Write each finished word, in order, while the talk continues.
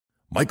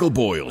Michael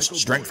Boyle's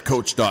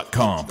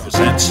StrengthCoach.com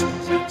presents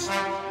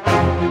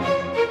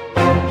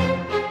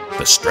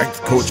the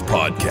Strength Coach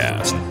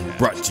Podcast,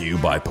 brought to you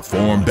by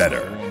Perform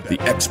Better, the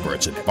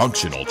experts in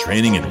functional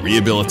training and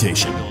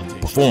rehabilitation.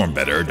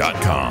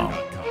 PerformBetter.com.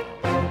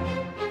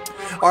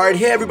 All right,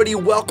 hey everybody,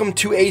 welcome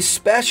to a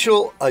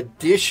special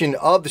edition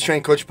of the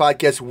Strength Coach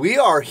Podcast. We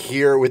are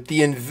here with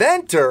the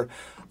inventor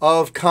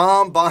of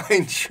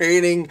combine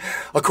training,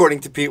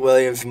 according to Pete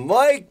Williams,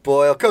 Mike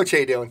Boyle. Coach, how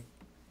you doing?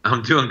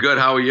 I'm doing good.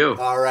 How are you?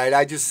 All right.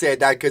 I just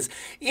said that because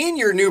in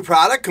your new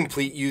product,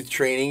 Complete Youth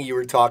Training, you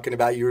were joking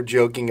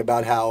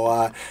about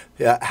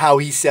how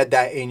he said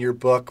that in your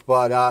book.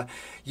 But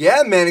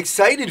yeah, man,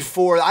 excited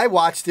for it. I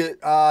watched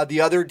it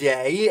the other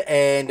day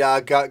and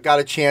got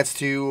a chance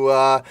to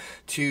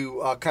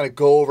kind of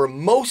go over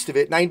most of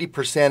it,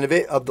 90% of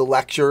it, of the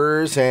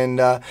lectures.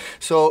 And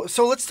so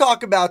let's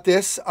talk about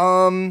this.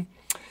 At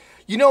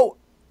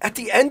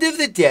the end of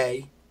the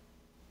day,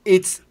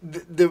 it's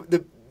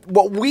the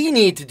what we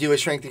need to do as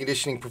strength and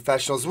conditioning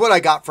professionals, what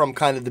I got from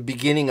kind of the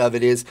beginning of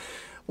it is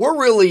our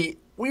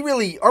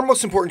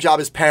most important job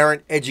is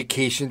parent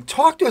education.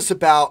 Talk to us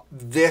about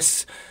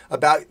this,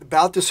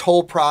 about this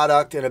whole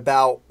product and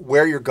about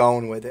where you're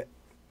going with it.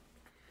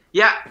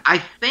 Yeah, I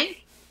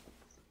think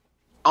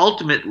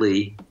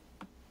ultimately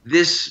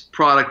this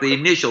product, the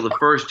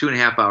first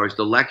 2.5 hours,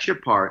 the lecture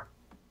part,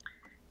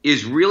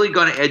 is really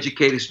going to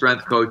educate a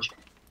strength coach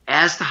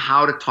as to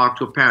how to talk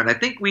to a parent. I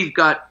think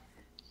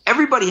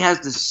everybody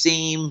has the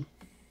same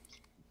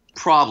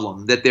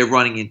problem that they're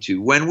running into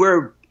when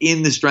we're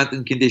in the strength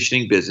and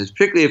conditioning business,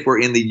 particularly if we're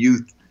in the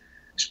youth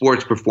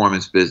sports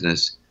performance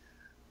business.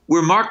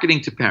 We're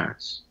marketing to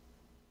parents.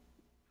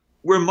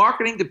 We're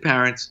marketing to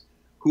parents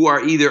who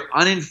are either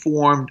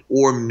uninformed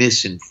or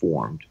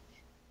misinformed.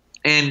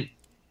 And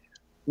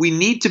we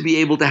need to be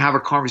able to have a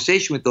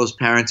conversation with those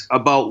parents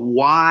about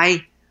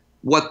why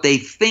what they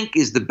think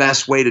is the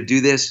best way to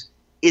do this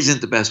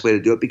isn't the best way to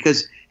do it.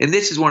 Because, and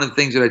this is one of the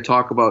things that I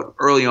talk about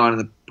early on in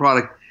the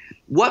product,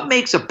 what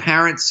makes a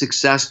parent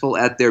successful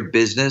at their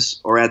business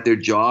or at their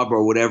job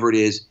or whatever it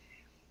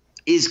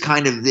is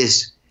kind of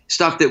this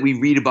stuff that we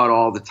read about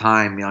all the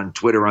time on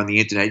Twitter, on the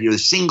internet, the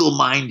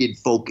single-minded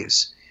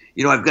focus.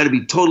 I've got to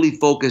be totally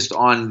focused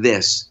on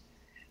this.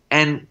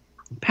 And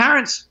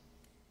parents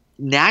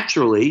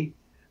naturally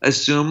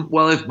assume,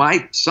 well, if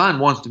my son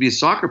wants to be a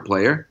soccer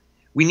player,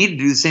 we need to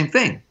do the same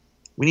thing.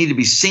 We need to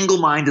be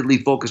single-mindedly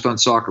focused on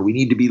soccer. We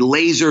need to be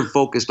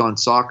laser-focused on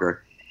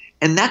soccer.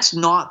 And that's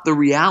not the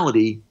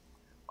reality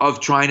of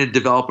trying to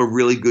develop a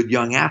really good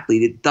young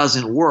athlete. It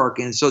doesn't work.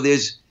 And so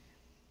there's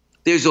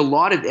a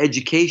lot of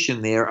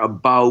education there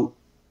about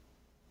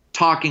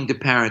talking to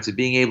parents and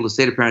being able to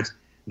say to parents,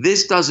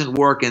 this doesn't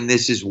work and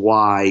this is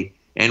why.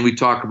 And we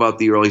talk about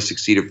the early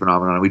succeeder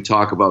phenomenon. We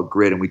talk about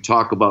grit and we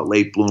talk about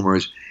late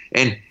bloomers.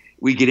 And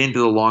we get into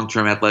the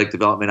long-term athletic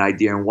development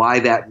idea and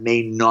why that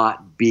may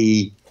not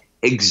be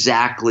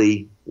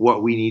exactly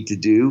what we need to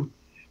do.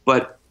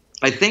 But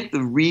I think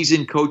the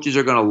reason coaches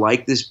are going to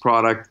like this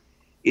product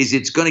is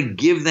it's going to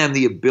give them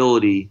the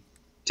ability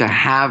to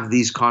have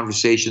these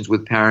conversations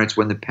with parents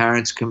when the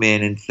parents come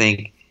in and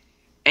think,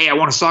 hey, I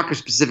want a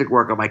soccer-specific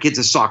workout. My kid's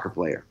a soccer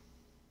player.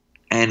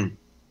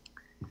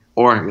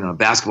 Or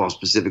basketball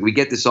specific. We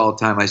get this all the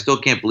time. I still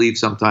can't believe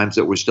sometimes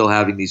that we're still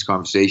having these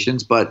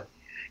conversations. But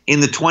in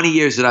the 20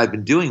 years that I've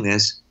been doing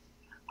this,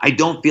 I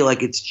don't feel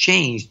like it's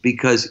changed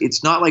because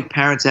it's not like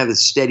parents have a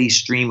steady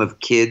stream of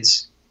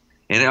kids.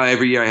 And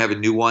every year I have a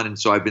new one. And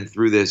so I've been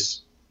through this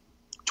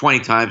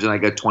 20 times and I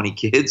got 20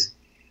 kids.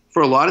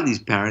 For a lot of these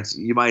parents,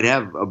 you might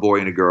have a boy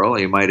and a girl, or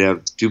you might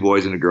have 2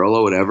 boys and a girl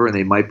or whatever, and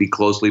they might be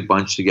closely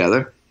bunched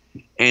together.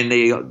 And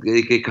they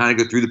kind of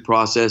go through the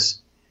process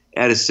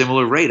at a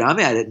similar rate. I'm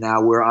at it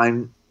now where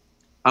I'm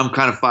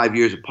kind of 5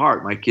 years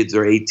apart. My kids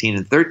are 18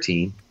 and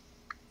 13.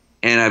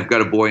 And I've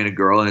got a boy and a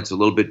girl, and it's a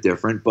little bit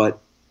different,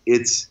 but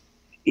it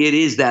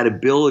is that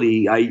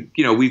ability.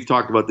 We've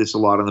talked about this a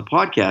lot on the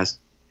podcast.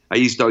 I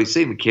used to always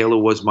say Michaela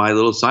was my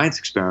little science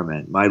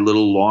experiment, my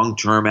little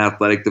long-term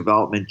athletic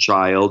development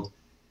child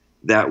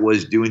that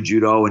was doing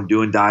judo and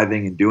doing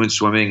diving and doing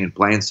swimming and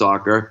playing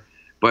soccer.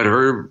 But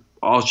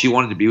all she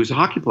wanted to be was a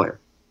hockey player.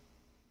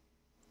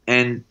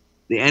 And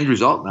the end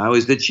result now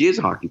is that she is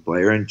a hockey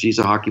player, and she's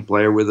a hockey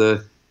player with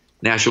a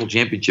national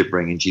championship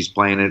ring, and she's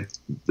playing at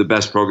the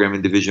best program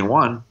in Division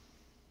I.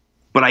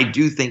 But I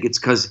do think it's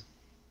because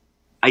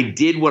I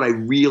did what I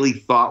really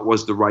thought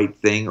was the right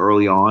thing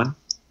early on,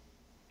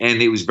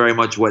 and it was very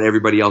much what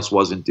everybody else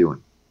wasn't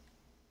doing.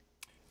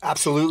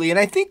 Absolutely. And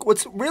I think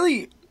what's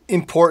really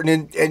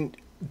important, and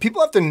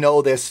people have to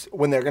know this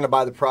when they're going to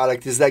buy the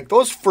product, is like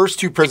those first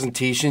 2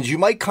 presentations, you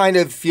might kind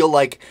of feel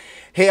like,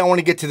 hey, I want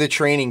to get to the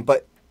training.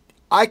 But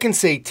I can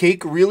say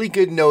take really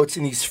good notes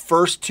in these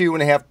first 2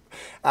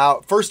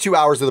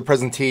 hours of the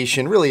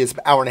presentation. Really, it's an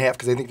hour and a half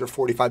because I think they're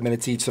 45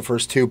 minutes each, the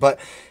first 2. But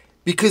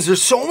because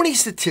there's so many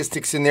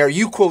statistics in there.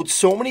 You quote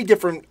so many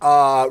different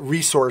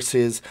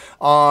resources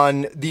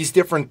on these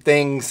different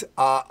things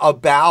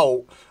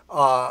about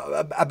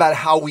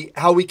how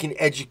we can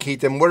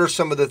educate them. What are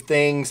some of the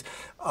things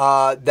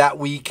that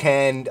we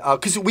can,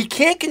 because we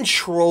can't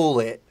control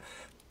it,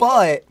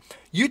 but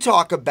you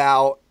talk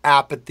about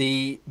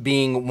apathy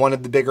being one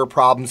of the bigger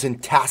problems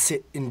and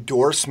tacit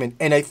endorsement.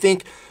 And I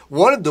think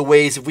one of the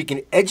ways, if we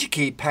can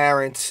educate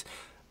parents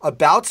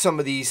about some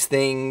of these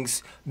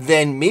things,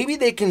 then maybe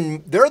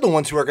they're the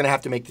ones who are going to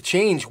have to make the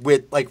change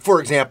with, like, for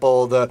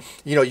example,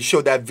 you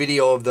showed that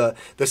video of the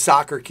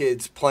soccer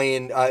kids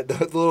playing,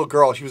 the little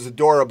girl, she was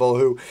adorable,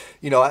 who,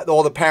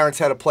 all the parents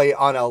had to play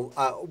on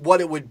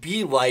what it would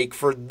be like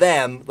for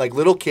them, like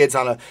little kids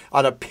on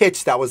a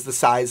pitch that was the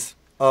size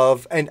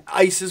of an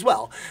ice as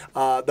well.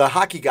 The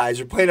hockey guys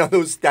are playing on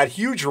that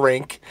huge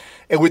rink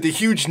and with the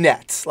huge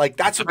nets. Like,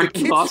 that's what the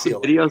kids awesome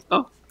feel. Videos,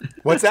 though.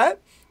 What's that?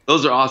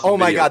 Those are awesome. Oh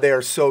my videos. God, they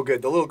are so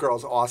good. The little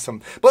girl's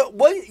awesome. But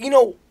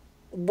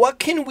what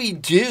can we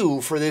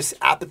do for this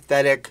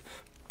apathetic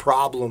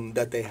problem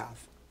that they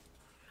have?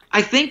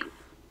 I think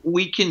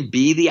we can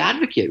be the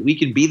advocate. We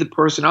can be the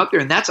person out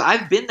there. And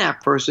I've been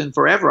that person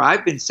forever.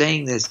 I've been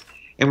saying this,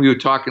 and we were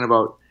talking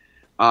about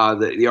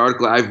the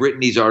article. I've written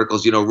these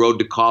articles, Road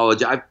to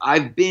College.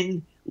 I've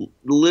been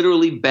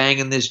literally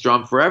banging this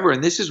drum forever.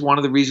 And this is one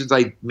of the reasons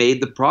I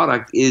made the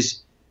product,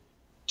 is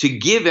to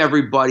give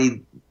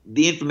everybody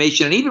the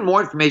information, and even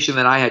more information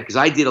than I had, because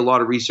I did a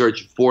lot of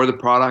research for the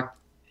product,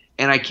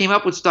 and I came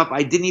up with stuff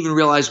I didn't even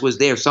realize was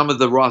there. Some of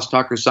the Ross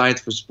Tucker Science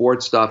for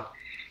Sports stuff,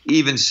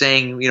 even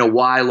saying,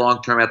 why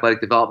long-term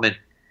athletic development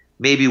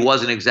maybe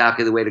wasn't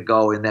exactly the way to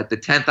go, and that the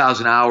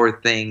 10,000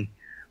 hour thing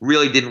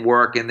really didn't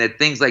work, and that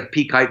things like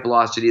peak height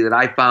velocity that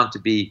I found to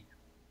be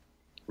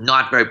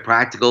not very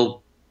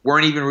practical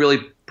weren't even really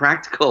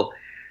practical.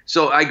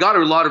 So I got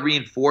a lot of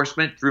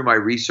reinforcement through my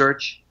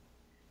research.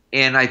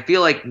 And I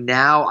feel like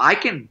now I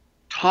can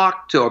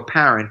talk to a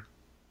parent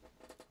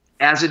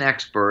as an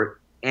expert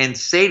and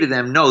say to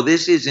them, no,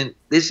 this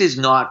is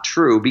not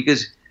true.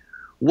 Because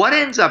what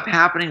ends up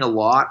happening a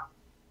lot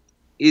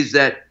is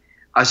that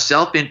a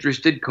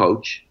self-interested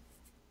coach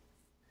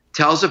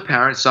tells a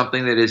parent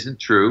something that isn't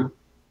true,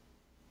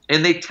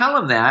 and they tell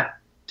him that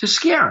to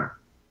scare him.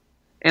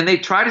 And they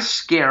try to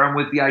scare him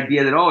with the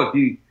idea that, if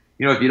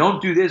you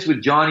don't do this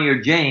with Johnny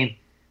or Jane,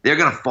 they're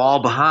going to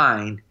fall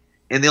behind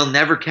and they'll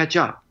never catch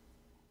up.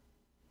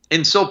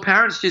 And so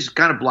parents just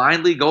kind of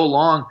blindly go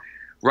along,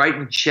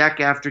 writing check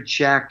after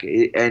check.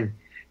 And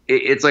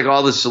it's like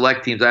all the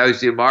select teams. I always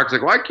see Mark's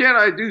like, why can't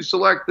I do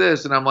select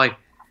this? And I'm like,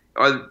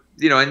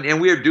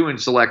 and we're doing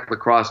select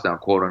lacrosse now,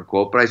 quote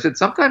unquote. But I said,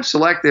 sometimes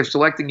select, they're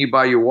selecting you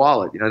by your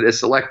wallet. They're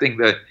selecting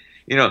the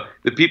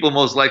people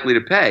most likely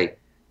to pay.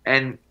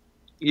 And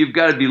you've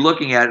got to be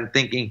looking at it and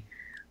thinking,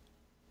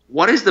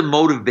 what is the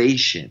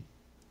motivation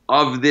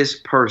of this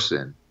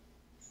person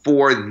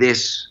for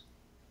this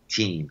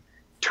team,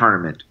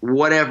 tournament,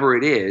 whatever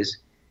it is?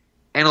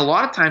 And a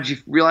lot of times you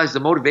realize the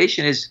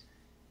motivation is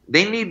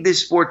they need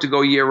this sport to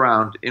go year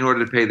round in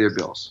order to pay their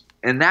bills.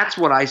 And that's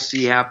what I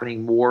see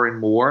happening more and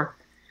more.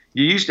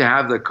 You used to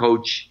have the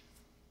coach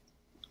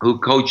who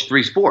coached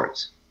 3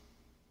 sports.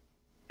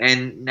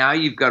 And now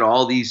you've got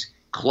all these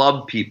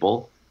club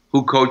people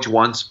who coach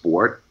 1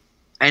 sport.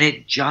 And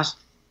it just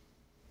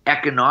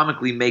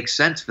economically makes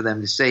sense for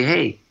them to say,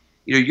 hey,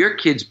 your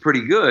kid's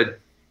pretty good.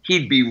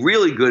 He'd be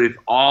really good if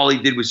all he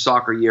did was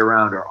soccer year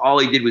round, or all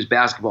he did was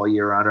basketball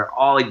year round, or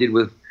all he did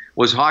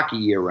was hockey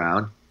year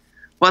round.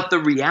 But the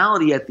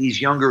reality at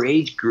these younger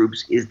age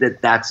groups is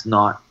that that's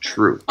not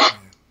true.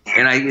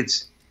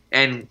 And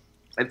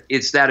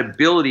it's that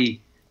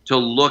ability to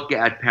look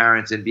at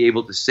parents and be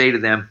able to say to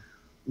them,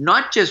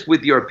 not just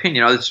with your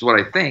opinion, this is what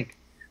I think,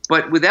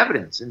 but with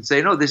evidence, and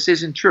say, no, this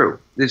isn't true.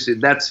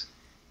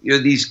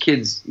 These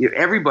kids,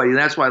 everybody. And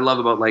that's what I love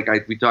about,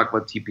 we talk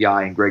about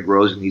TPI and Greg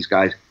Rose and these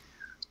guys.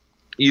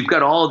 You've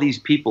got all of these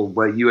people,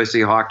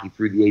 USA Hockey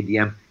through the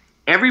ADM.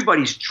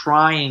 Everybody's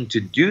trying to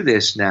do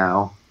this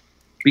now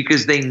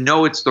because they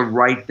know it's the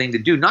right thing to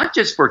do, not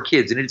just for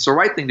kids, and it's the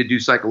right thing to do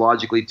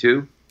psychologically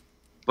too,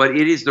 but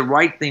it is the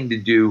right thing to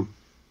do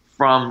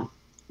from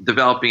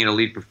developing an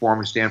elite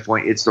performance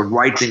standpoint. It's the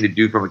right thing to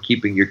do from a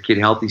keeping your kid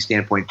healthy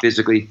standpoint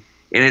physically,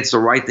 and it's the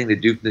right thing to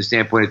do from the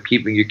standpoint of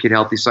keeping your kid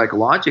healthy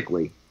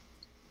psychologically.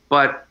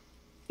 But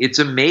it's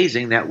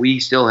amazing that we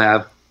still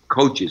have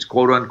coaches,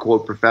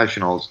 quote-unquote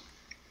professionals,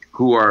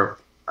 who are,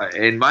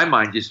 in my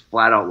mind, just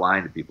flat out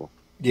lying to people.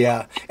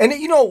 Yeah. And,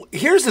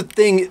 here's the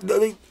thing.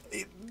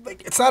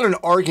 It's not an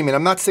argument.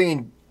 I'm not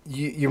saying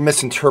you're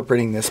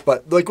misinterpreting this,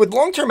 but with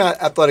long-term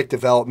athletic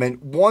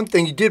development, one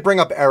thing, you did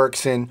bring up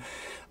Erickson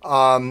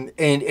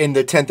in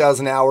the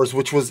 10,000 hours,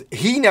 which was,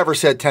 he never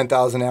said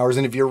 10,000 hours.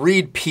 And if you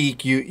read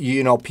Peak,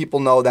 you know, people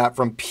know that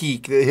from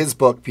Peak, his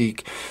book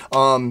Peak,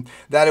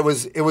 that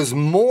it was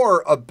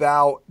more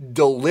about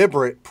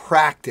deliberate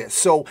practice.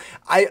 So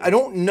I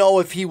don't know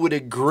if he would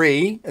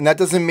agree, and that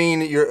doesn't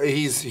mean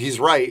he's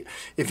right,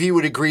 if he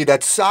would agree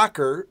that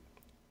soccer,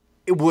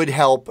 it would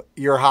help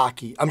your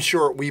hockey. I'm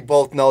sure we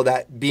both know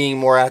that being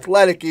more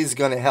athletic is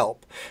going to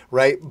help,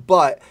 right?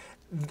 But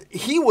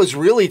he was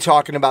really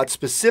talking about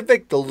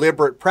specific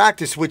deliberate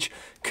practice, which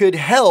could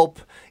help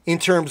in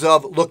terms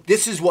of, look,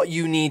 this is what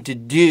you need to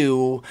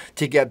do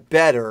to get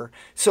better.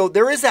 So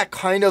there is that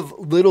kind of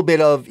little bit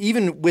of,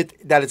 even with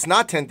that it's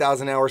not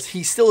 10,000 hours,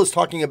 he still is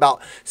talking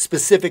about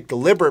specific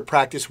deliberate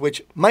practice,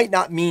 which might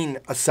not mean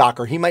a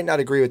soccer. He might not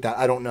agree with that.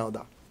 I don't know,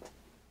 though.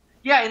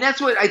 Yeah, and that's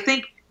what I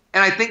think.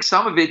 And I think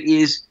some of it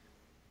is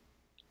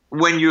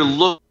when you're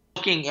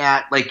looking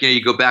at, like,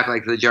 you go back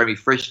like to the Jeremy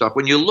Frisch stuff,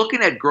 when you're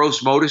looking at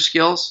gross motor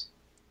skills,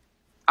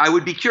 I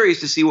would be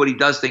curious to see what he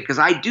does think, because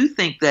I do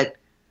think that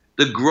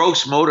the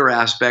gross motor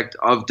aspect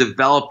of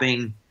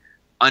developing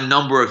a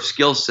number of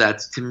skill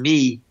sets, to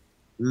me,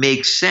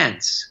 makes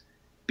sense.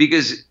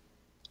 Because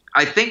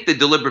I think the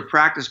deliberate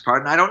practice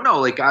part, and I don't know,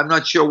 like, I'm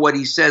not sure what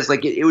he says,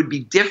 like, it would be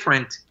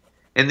different,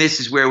 and this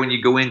is where when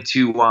you go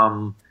into,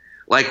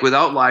 like with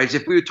outliers,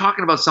 if we were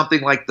talking about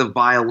something like the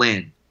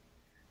violin,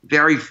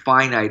 very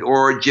finite,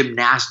 or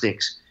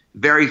gymnastics,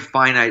 very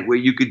finite, where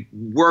you could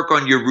work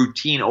on your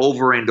routine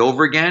over and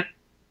over again,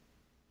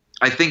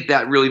 I think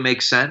that really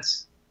makes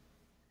sense.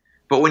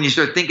 But when you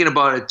start thinking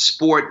about a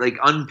sport, like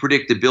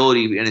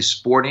unpredictability in a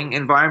sporting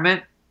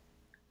environment,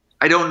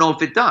 I don't know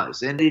if it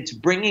does. And it's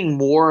bringing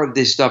more of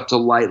this stuff to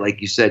light, like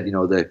you said,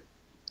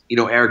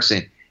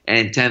 Erickson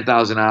and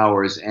 10,000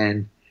 hours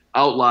and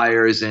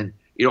outliers, and,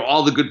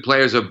 all the good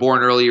players are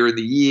born earlier in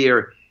the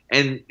year.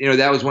 And,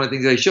 that was one of the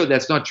things I showed.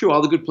 That's not true.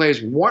 All the good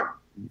players weren't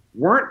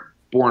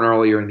born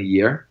earlier in the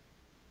year.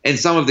 And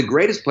some of the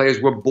greatest players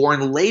were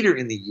born later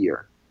in the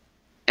year.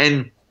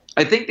 And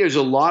I think there's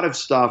a lot of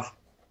stuff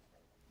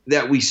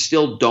that we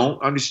still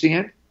don't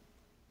understand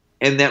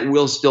and that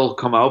will still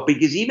come out,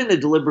 because even the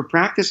deliberate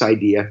practice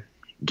idea,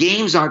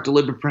 games aren't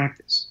deliberate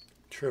practice.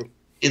 True.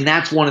 And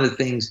that's one of the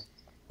things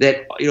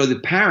that,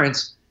 the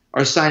parents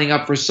are signing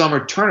up for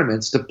summer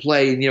tournaments to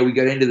play. And, we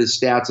got into the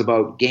stats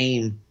about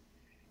game.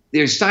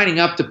 They're signing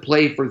up to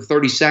play for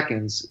 30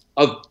 seconds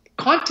of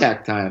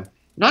contact time,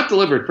 not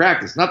deliberate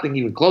practice, nothing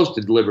even close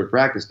to deliberate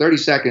practice. 30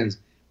 seconds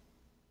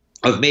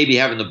of maybe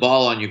having the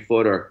ball on your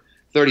foot, or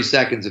 30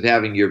 seconds of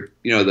having your,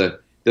 the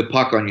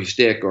puck on your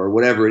stick, or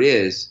whatever it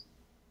is,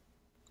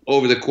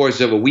 over the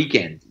course of a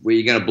weekend where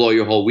you're going to blow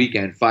your whole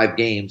weekend, 5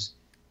 games,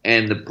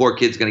 and the poor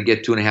kid's going to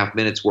get 2.5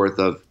 minutes worth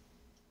of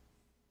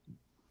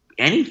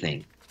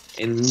anything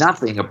and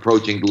nothing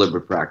approaching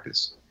deliberate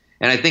practice.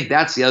 And I think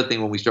that's the other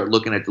thing when we start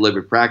looking at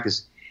deliberate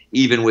practice,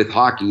 even with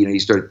hockey, you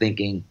start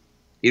thinking,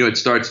 it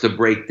starts to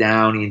break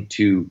down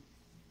into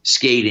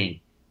skating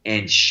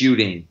and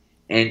shooting.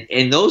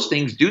 And those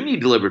things do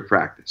need deliberate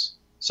practice.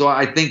 So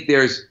I think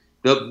there's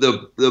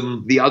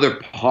the other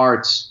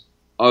parts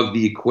of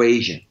the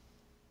equation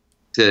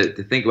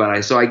to think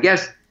about. So I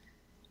guess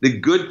the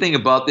good thing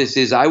about this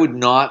is I would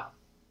not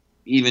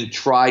even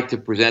try to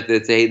present it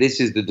and say, hey, this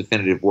is the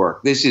definitive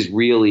work. This is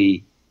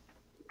really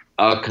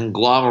a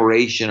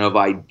conglomeration of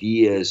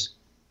ideas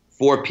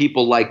for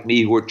people like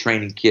me who are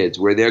training kids,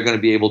 where they're going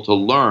to be able to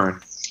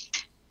learn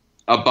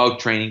about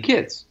training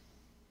kids.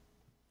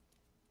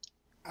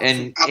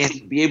 And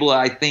be able to,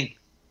 I think,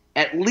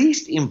 at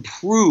least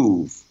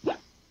improve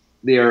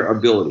their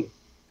ability.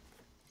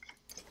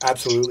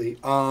 Absolutely.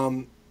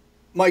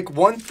 Mike,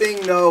 one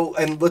thing though,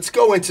 and let's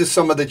go into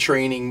some of the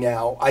training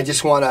now. I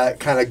just want to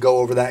kind of go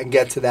over that and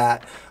get to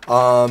that.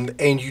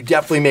 And you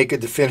definitely make a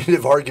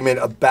definitive argument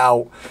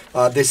about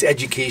this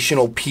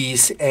educational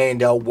piece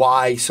and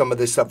why some of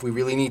this stuff we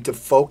really need to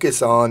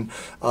focus on,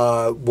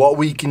 what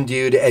we can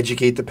do to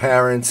educate the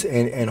parents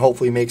and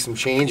hopefully make some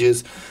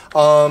changes.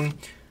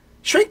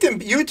 Strength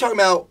and you were talking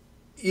about,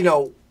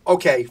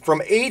 okay,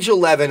 from age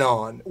 11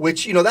 on,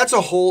 which, that's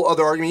a whole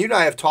other argument. You and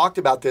I have talked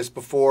about this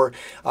before.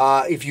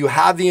 If you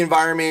have the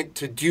environment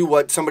to do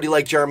what somebody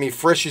like Jeremy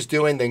Frisch is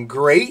doing, then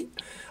great.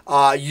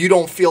 You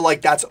don't feel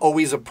like that's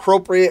always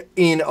appropriate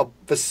in a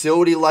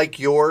facility like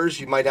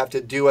yours. You might have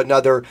to do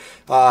another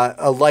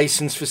a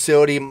licensed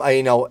facility,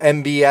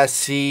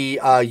 MBSC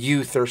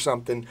youth or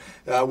something,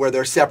 where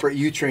they're separate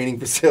youth training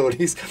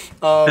facilities.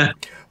 But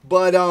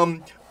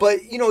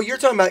you're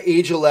talking about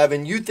age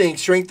 11. You think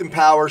strength and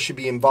power should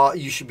be involved.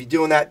 You should be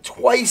doing that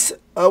twice.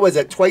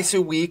 Twice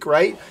a week,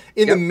 right?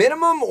 In the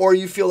minimum, or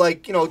you feel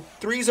like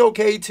 3's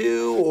okay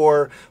too,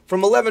 or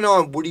from 11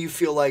 on, what do you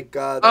feel like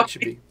that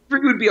should be? 3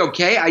 would be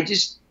okay. I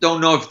just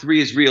don't know if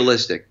 3 is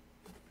realistic,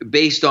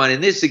 based on.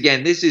 And this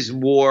is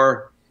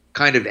more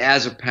kind of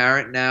as a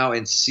parent now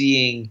and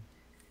seeing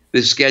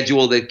the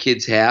schedule that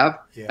kids have.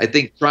 Yeah. I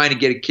think trying to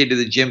get a kid to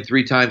the gym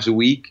 3 times a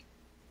week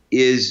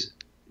is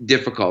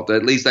difficult.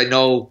 At least I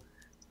know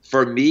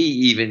for me,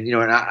 even,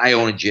 and I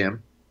own a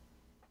gym,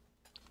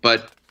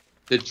 but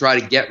to try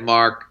to get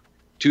Mark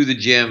to the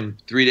gym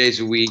 3 days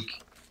a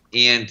week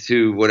and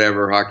to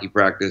whatever hockey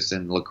practice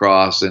and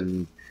lacrosse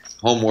and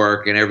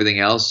homework and everything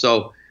else.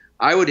 So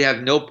I would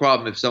have no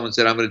problem if someone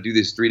said, I'm going to do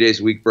this 3 days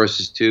a week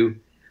versus 2.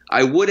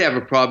 I would have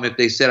a problem if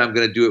they said, I'm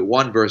going to do it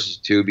 1 versus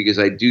 2, because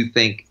I do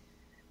think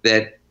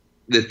that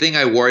the thing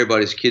I worry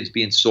about is kids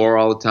being sore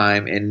all the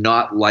time and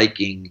not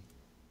liking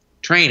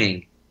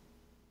training,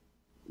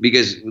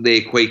 because they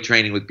equate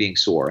training with being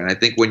sore. And I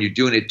think when you're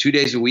doing it 2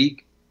 days a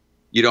week,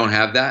 you don't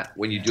have that.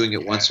 When you're doing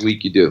it once a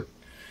week, you do.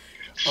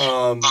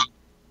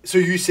 So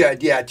you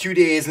said, 2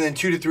 days and then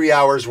 2 to 3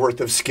 hours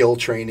worth of skill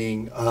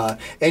training.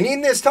 And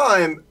in this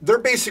time, they're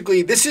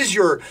basically, this is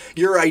your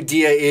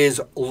idea is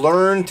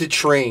learn to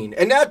train.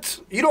 And that's,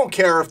 you don't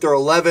care if they're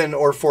 11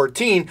 or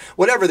 14,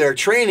 whatever their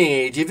training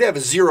age. If they have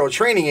a 0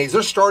 training age,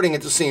 they're starting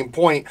at the same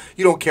point.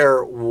 You don't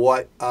care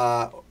what,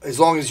 as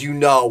long as you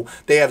know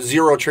they have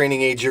 0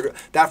 training age.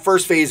 That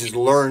first phase is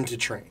learn to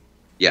train.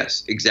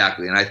 Yes,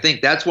 exactly. And I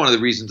think that's one of the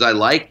reasons I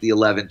like the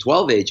 11,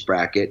 12 age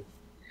bracket.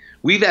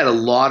 We've had a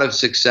lot of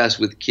success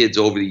with kids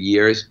over the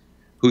years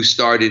who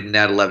started in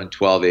that 11,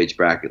 12 age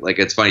bracket. Like,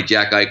 it's funny,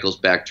 Jack Eichel's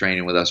back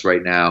training with us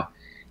right now.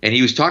 And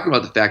he was talking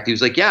about the fact, he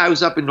was like, I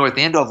was up in North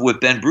Andover with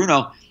Ben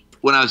Bruno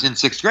when I was in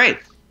 6th grade.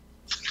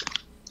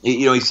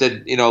 He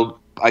said,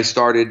 I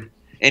started,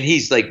 and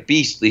he's like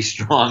beastly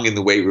strong in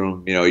the weight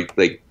room. He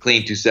like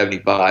clean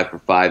 275 for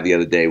 5 the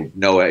other day.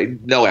 No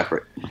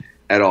effort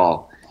at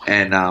all.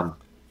 And,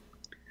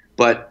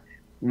 but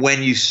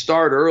when you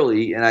start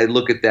early, and I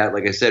look at that,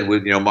 like I said,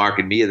 with Mark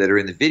and Mia that are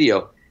in the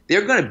video,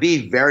 they're going to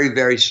be very,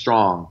 very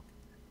strong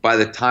by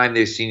the time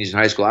they're seniors in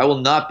high school. I will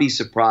not be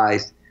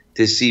surprised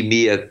to see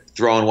Mia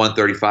throwing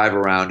 135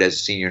 around as a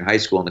senior in high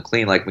school in the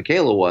clean like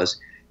Michaela was,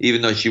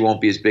 even though she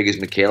won't be as big as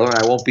Michaela. And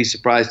I won't be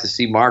surprised to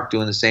see Mark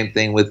doing the same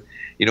thing with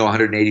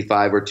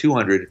 185 or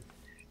 200.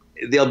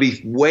 They'll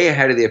be way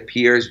ahead of their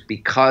peers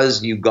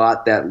because you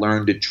got that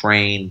learn to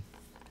train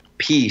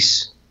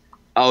piece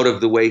out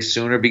of the way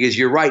sooner. Because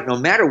you're right, no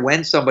matter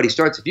when somebody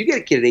starts, if you get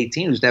a kid at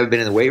 18 who's never been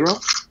in the weight room,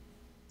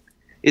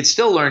 it's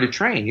still learn to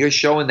train. You're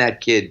showing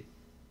that kid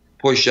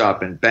push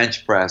up and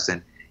bench press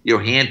and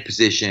hand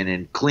position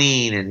and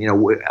clean and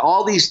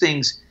all these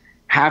things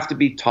have to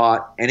be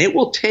taught, and it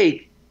will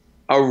take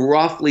a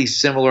roughly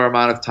similar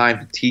amount of time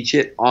to teach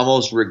it,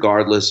 almost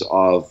regardless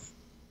of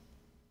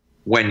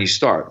when you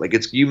start. Like,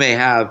 you may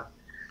have,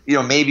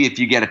 maybe if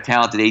you get a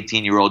talented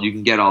 18-year-old, you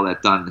can get all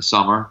that done in the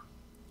summer,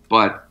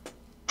 but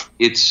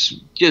it's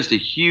just a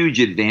huge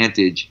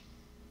advantage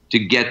to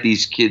get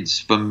these kids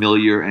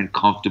familiar and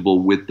comfortable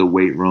with the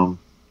weight room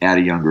at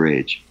a younger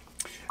age.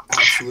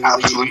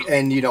 Absolutely.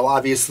 And,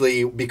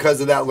 obviously, because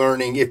of that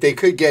learning, if they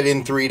could get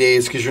in 3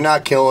 days, because you're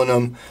not killing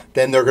them,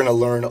 then they're going to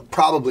learn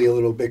probably a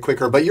little bit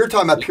quicker. But you're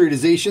talking about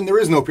periodization. There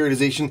is no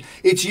periodization.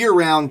 It's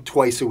year-round,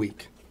 twice a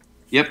week.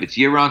 Yep, it's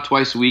year-round,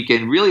 twice a week.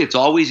 And really, it's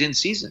always in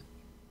season.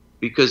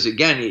 Because,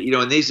 again,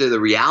 and these are the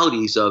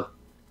realities of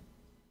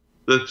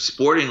the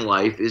sporting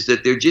life, is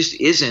that there just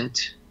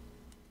isn't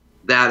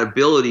that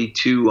ability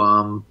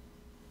to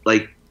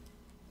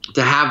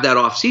to have that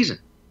off season,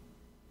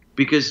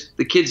 because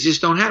the kids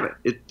just don't have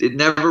it. It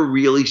never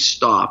really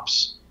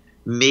stops.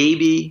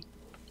 Maybe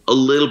a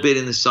little bit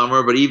in the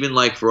summer, but even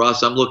like for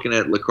us, I'm looking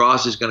at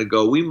lacrosse is going to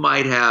go. We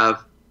might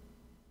have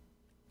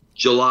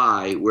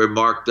July where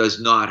Mark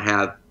does not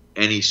have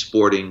any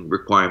sporting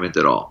requirement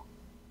at all,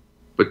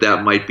 but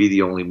that might be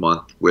the only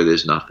month where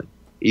there's nothing,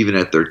 even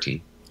at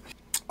 13.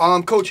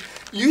 Coach,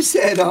 you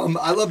said,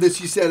 I love this,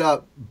 you said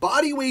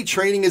bodyweight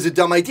training is a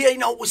dumb idea.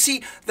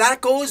 See, that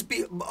goes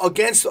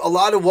against a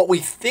lot of what we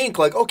think.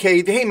 Like,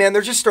 okay, hey, man,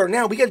 they're just starting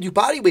out. We got to do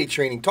bodyweight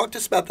training. Talk to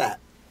us about that.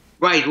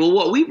 Right. Well,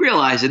 what we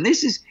realize, and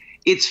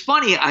it's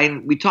funny,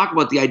 we talk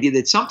about the idea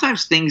that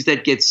sometimes things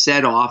that get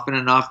said often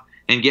enough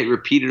and get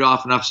repeated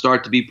often enough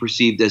start to be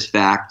perceived as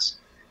facts.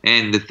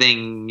 And the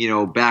thing,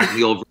 back in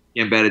the old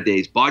embedded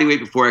days, bodyweight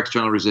before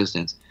external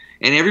resistance.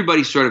 And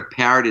everybody sort of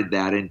parroted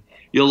that. And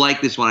you'll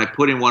like this one. I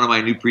put in one of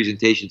my new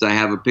presentations. I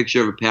have a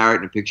picture of a parrot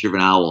and a picture of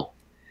an owl.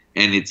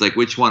 And it's like,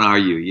 which one are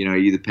you? Are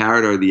you the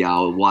parrot or the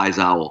owl, wise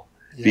owl?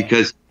 Yeah.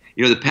 Because,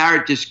 the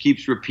parrot just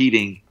keeps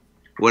repeating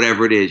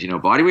whatever it is.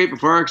 Bodyweight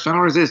before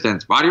external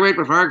resistance, bodyweight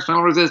before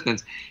external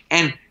resistance.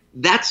 And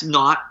that's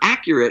not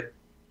accurate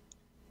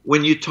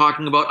when you're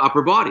talking about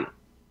upper body.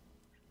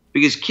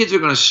 Because kids are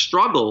going to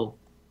struggle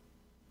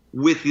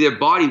with their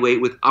body weight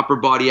with upper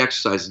body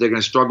exercises. They're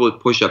going to struggle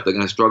with push-up. They're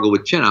going to struggle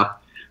with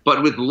chin-up.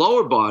 But with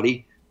lower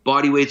body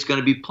weight's going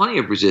to be plenty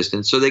of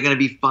resistance. So they're going to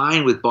be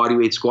fine with body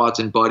weight squats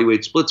and body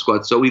weight split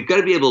squats. So we've got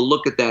to be able to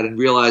look at that and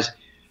realize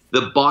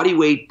the body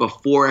weight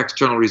before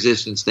external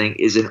resistance thing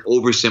is an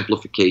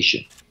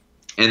oversimplification.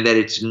 And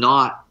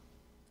that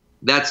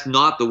that's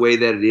not the way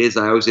that it is.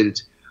 I always say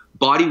it's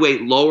body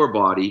weight lower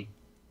body,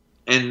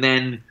 and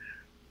then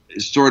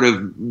sort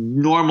of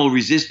normal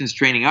resistance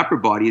training upper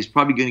body is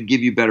probably going to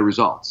give you better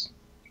results.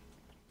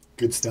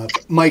 Good stuff.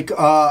 Mike,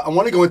 I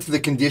want to go into the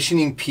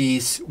conditioning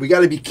piece. We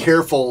got to be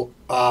careful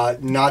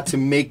not to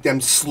make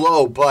them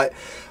slow, but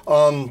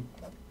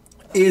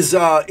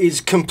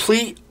is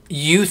complete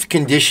youth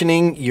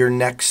conditioning your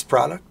next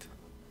product?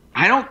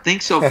 I don't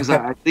think so, because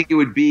I think it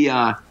would be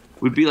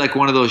like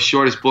one of those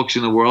shortest books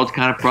in the world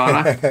kind of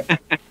product.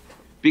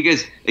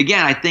 Because,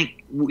 again, I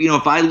think,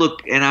 if I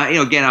look, and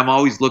again, I'm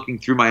always looking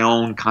through my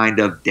own kind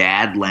of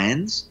dad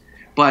lens,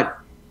 but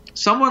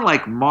someone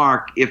like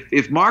Mark,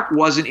 if Mark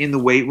wasn't in the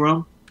weight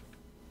room,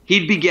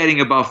 he'd be getting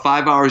about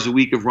 5 hours a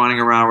week of running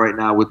around right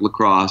now with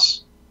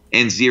lacrosse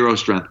and 0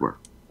 strength work.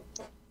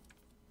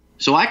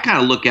 So I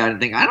kind of look at it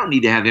and think, I don't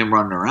need to have him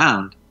running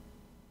around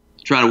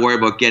trying to worry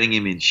about getting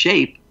him in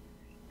shape.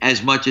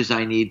 as much as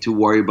I need to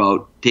worry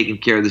about taking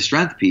care of the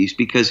strength piece,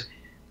 because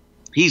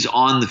he's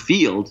on the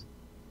field.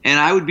 And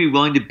I would be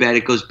willing to bet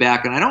it goes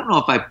back. And I don't know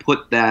if I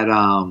put that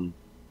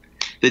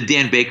the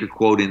Dan Baker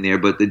quote in there,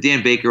 but the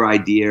Dan Baker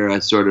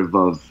idea sort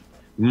of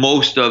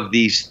most of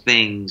these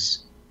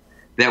things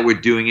that we're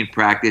doing in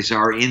practice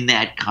are in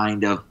that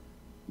kind of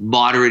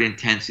moderate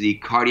intensity,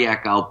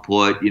 cardiac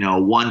output,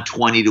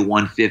 120 to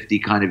 150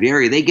 kind of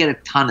area. They get a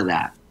ton of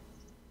that.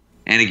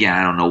 And again,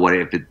 I don't know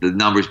the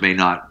numbers may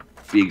not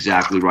be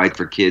exactly right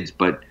for kids,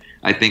 but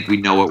I think we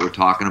know what we're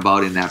talking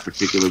about in that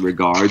particular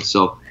regard.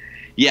 So,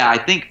 yeah, I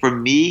think for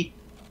me,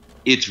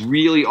 it's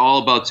really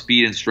all about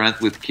speed and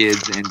strength with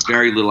kids and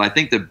very little. I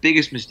think the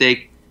biggest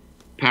mistake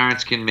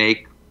parents can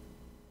make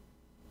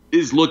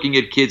is looking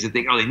at kids and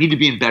think, oh, they need to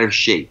be in better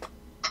shape.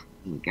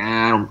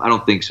 I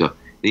don't think so.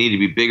 They need to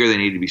be bigger. They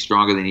need to be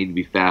stronger. They need to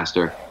be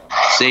faster.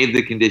 Save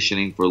the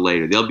conditioning for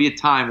later. There'll be a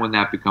time when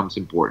that becomes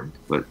important,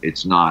 but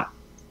it's not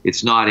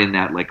in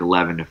that like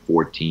 11 to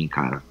 14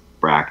 kind of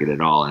bracket at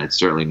all, and it's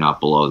certainly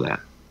not below that.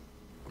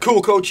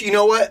 Cool, Coach. You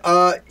know what?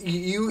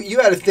 You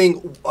had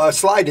a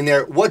slide in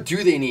there. What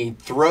do they need?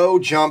 Throw,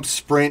 jump,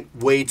 sprint,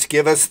 weights.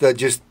 Give us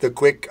the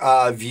quick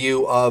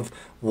view of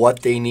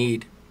what they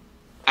need.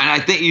 And I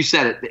think you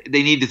said it.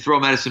 They need to throw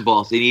medicine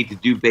balls. They need to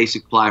do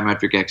basic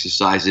plyometric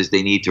exercises.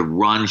 They need to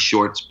run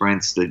short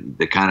sprints,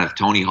 the kind of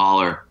Tony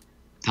Holler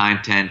time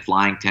 10,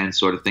 flying 10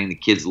 sort of thing. The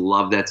kids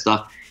love that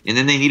stuff. And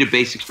then they need a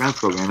basic strength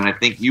program. And I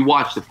think you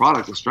watch the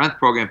product, the strength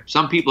program,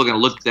 some people are going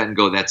to look at that and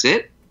go, that's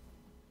it?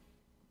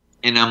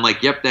 And I'm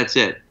like, yep, that's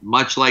it.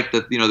 Much like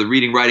the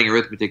reading, writing,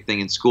 arithmetic thing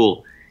in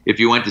school. If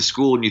you went to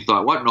school and you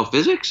thought, what, no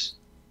physics?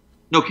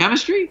 No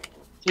chemistry?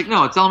 It's like,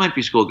 no, it's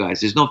elementary school,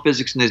 guys. There's no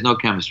physics and there's no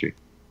chemistry.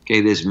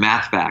 Okay, there's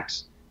math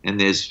facts and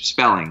there's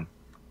spelling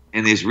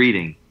and there's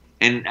reading.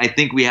 And I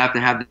think we have to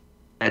have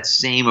that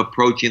same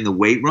approach in the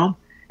weight room.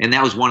 And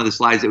that was one of the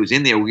slides that was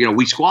in there.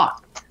 We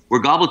squat. We're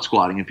goblet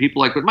squatting. And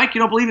people are like, but Mike, you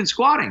don't believe in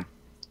squatting. And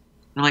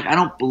I'm like, I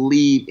don't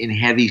believe in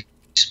heavy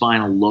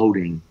spinal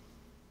loading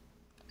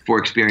for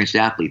experienced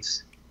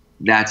athletes.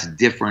 That's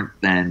different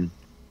than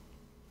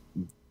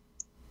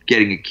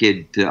getting a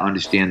kid to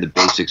understand the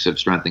basics of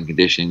strength and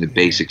conditioning, the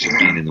basics of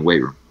being in the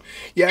weight room.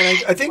 Yeah,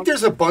 and I think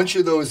there's a bunch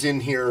of those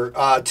in here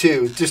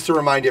too, just to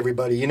remind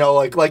everybody.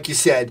 Like you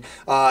said,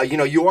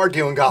 you are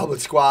doing goblet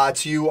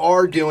squats. You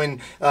are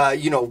doing,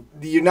 you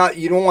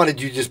don't want to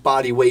do just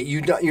body weight.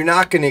 You're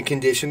not going to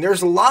condition.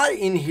 There's a lot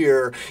in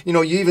here.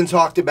 You even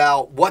talked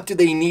about what do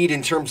they need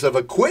in terms of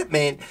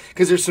equipment,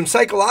 because there's some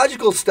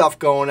psychological stuff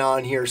going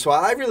on here. So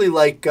I really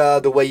like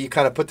the way you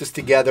kind of put this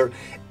together.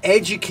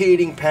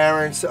 Educating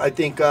parents, I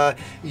think,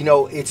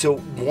 it's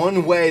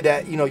one way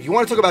that, you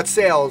want to talk about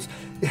sales.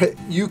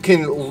 You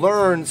can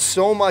learn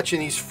so much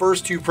in these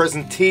first two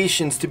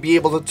presentations to be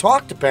able to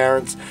talk to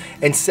parents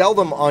and sell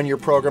them on your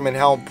program and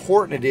how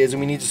important it is,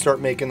 and we need to start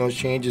making those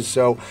changes.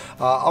 So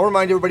I'll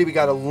remind everybody, we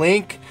got a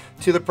link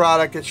to the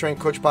product at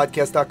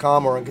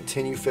strengthcoachpodcast.com or on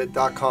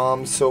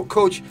continuefit.com. So,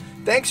 Coach,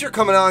 thanks for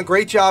coming on.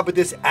 Great job with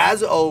this,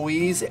 as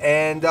always,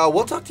 and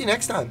we'll talk to you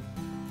next time.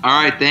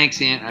 All right,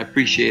 thanks, Ant. I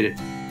appreciate it.